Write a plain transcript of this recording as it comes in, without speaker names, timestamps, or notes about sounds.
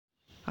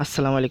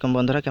আসসালামু আলাইকুম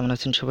বন্ধুরা, কেমন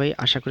আছেন সবাই?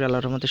 আশা করি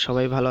আল্লাহর রহমতে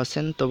সবাই ভালো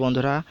আছেন। তো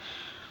বন্ধুরা,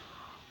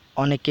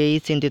 অনেকেই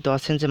চিন্তিত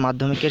আছেন যে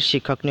মাধ্যমিকের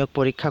শিক্ষক নিয়োগ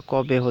পরীক্ষা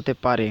কবে হতে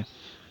পারে।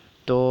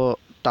 তো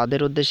তাদের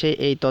উদ্দেশ্যে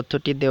এই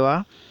তথ্যটি দেওয়া।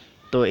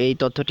 তো এই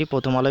তথ্যটি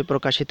প্রথম আলোয়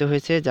প্রকাশিত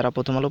হয়েছে। যারা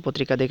প্রথম আলো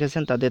পত্রিকা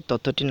দেখেছেন তাদের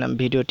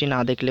ভিডিওটি না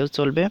দেখলেও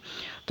চলবে।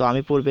 তো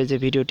আমি পূর্বে যে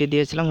ভিডিওটি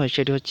দিয়েছিলাম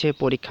সেটি হচ্ছে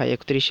পরীক্ষা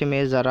 31শে মে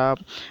যারা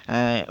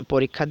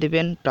পরীক্ষা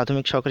দিবেন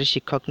প্রাথমিক সহকারী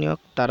শিক্ষক নিয়োগ,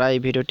 তারা এই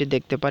ভিডিওটি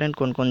দেখতে পারেন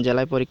কোন কোন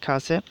জেলায় পরীক্ষা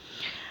আছে।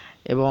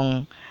 এবং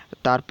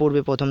তার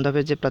পূর্বে প্রথম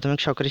ধাপে যে প্রাথমিক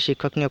সরকারি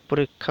শিক্ষক নিয়োগ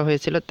পরীক্ষা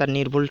হয়েছিল তার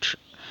নির্ভুল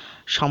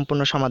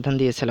সম্পূর্ণ সমাধান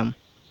দিয়েছিলাম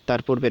তার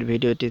পূর্বের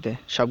ভিডিওটিতে।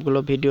 সবগুলো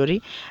ভিডিওরই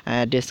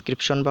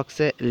ডেসক্রিপশন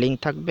বক্সে লিঙ্ক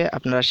থাকবে,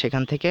 আপনারা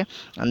সেখান থেকে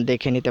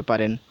দেখে নিতে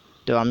পারেন।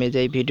 তো আমি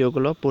যেই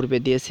ভিডিওগুলো পূর্বে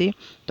দিয়েছি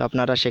তো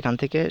আপনারা সেখান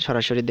থেকে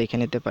সরাসরি দেখে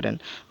নিতে পারেন।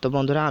 তো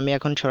বন্ধুরা, আমি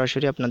এখন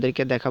সরাসরি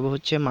আপনাদেরকে দেখাবো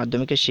হচ্ছে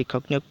মাধ্যমিকের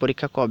শিক্ষক নিয়োগ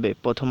পরীক্ষা কবে।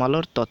 প্রথম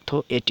আলোর তথ্য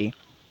এটি।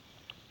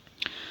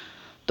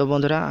 তো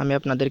বন্ধুরা, আমি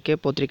আপনাদেরকে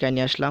পত্রিকায়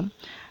নিয়ে আসলাম।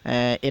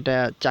 এটা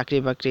চাকরি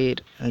বাকরির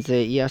যে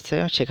আছে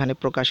সেখানে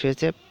প্রকাশ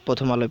হয়েছে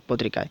প্রথম আলো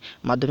পত্রিকায়,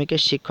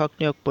 মাধ্যমিকের শিক্ষক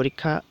নিয়োগ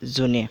পরীক্ষা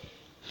জুনে।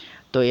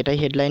 তো এটাই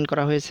হেডলাইন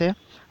করা হয়েছে।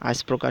 আজ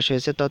প্রকাশ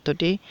হয়েছে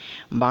তথ্যটি।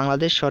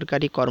 বাংলাদেশ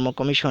সরকারি কর্ম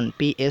কমিশন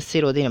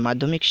পিএসসির অধীনে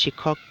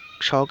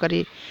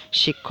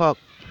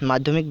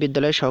মাধ্যমিক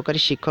বিদ্যালয়ের সহকারী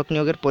শিক্ষক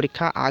নিয়োগের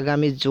পরীক্ষা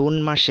আগামী জুন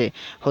মাসে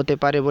হতে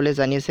পারে বলে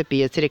জানিয়েছে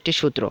পিএসসির একটি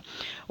সূত্র।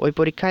 ওই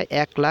পরীক্ষায়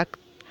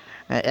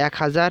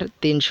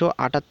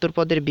 1,0378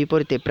 পদের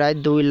বিপরীতে প্রায়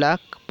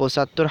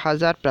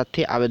 2,75,000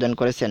 প্রার্থী আবেদন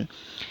করেছেন।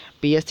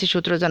 পিএসসি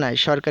সূত্র জানায়,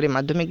 সরকারি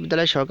মাধ্যমিক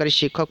বিদ্যালয়ের সহকারী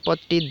শিক্ষক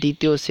পদটি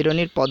দ্বিতীয়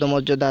শ্রেণীর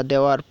পদমর্যাদা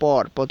দেওয়ার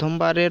পর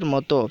প্রথমবারের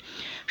মতো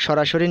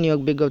সরাসরি নিয়োগ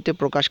বিজ্ঞপ্তি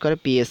প্রকাশ করে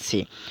পিএসসি।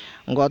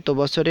 গত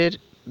বছরের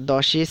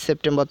 10ই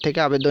সেপ্টেম্বর থেকে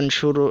আবেদন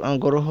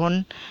গ্রহণ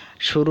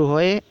শুরু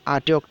হয়ে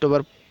 8ই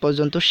অক্টোবর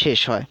পর্যন্ত শেষ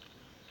হয়।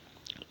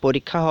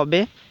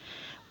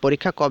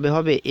 পরীক্ষা কবে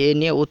হবে এ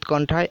নিয়ে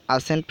উৎকণ্ঠায়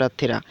আছেন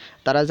প্রার্থীরা।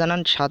 তারা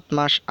জানান, 7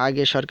 মাস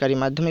আগে সরকারি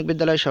মাধ্যমিক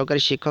বিদ্যালয়ে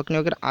সহকারী শিক্ষক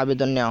নিয়োগের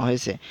আবেদন নেওয়া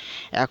হয়েছে।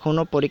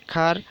 এখনও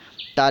পরীক্ষার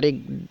তারিখ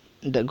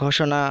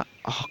ঘোষণা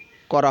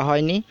করা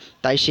হয়নি,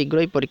 তাই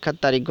শীঘ্রই পরীক্ষার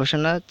তারিখ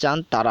ঘোষণা চান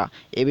তারা।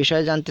 এ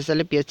বিষয়ে জানতে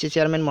চাইলে পিএসসি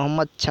চেয়ারম্যান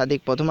মোহাম্মদ সাদিক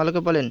প্রথম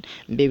আলোকে বলেন,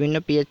 বিভিন্ন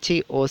পিএসসি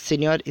ও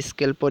সিনিয়র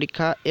স্কেল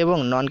পরীক্ষা এবং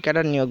নন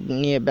ক্যাডার নিয়োগ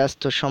নিয়ে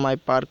ব্যস্ত সময়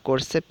পার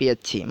করছে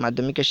পিএসসি।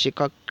 মাধ্যমিকের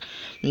শিক্ষক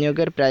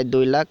নিয়োগের প্রায়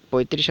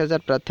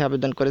 2,35,000 প্রার্থী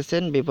আবেদন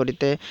করেছেন।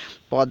 বিপরীতে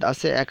পদ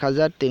আছে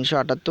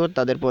 1,378।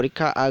 তাদের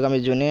পরীক্ষা আগামী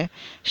জুনে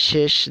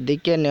শেষ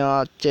দিকে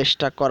নেওয়ার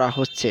চেষ্টা করা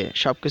হচ্ছে।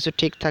 সব কিছু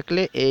ঠিক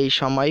থাকলে এই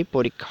সময়ই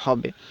পরীক্ষা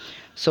হবে।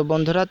 সো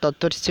বন্ধুরা,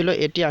 তথ্যটি ছিল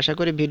এটি। আশা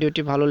করি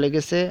ভিডিওটি ভালো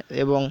লেগেছে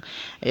এবং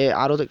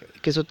আরও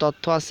কিছু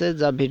তথ্য আছে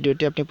যা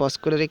ভিডিওটি আপনি পজ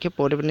করে রেখে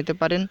পড়ে নিতে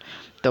পারেন।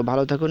 তো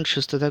ভালো থাকুন,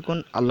 সুস্থ থাকুন,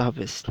 আল্লাহ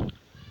হাফেজ।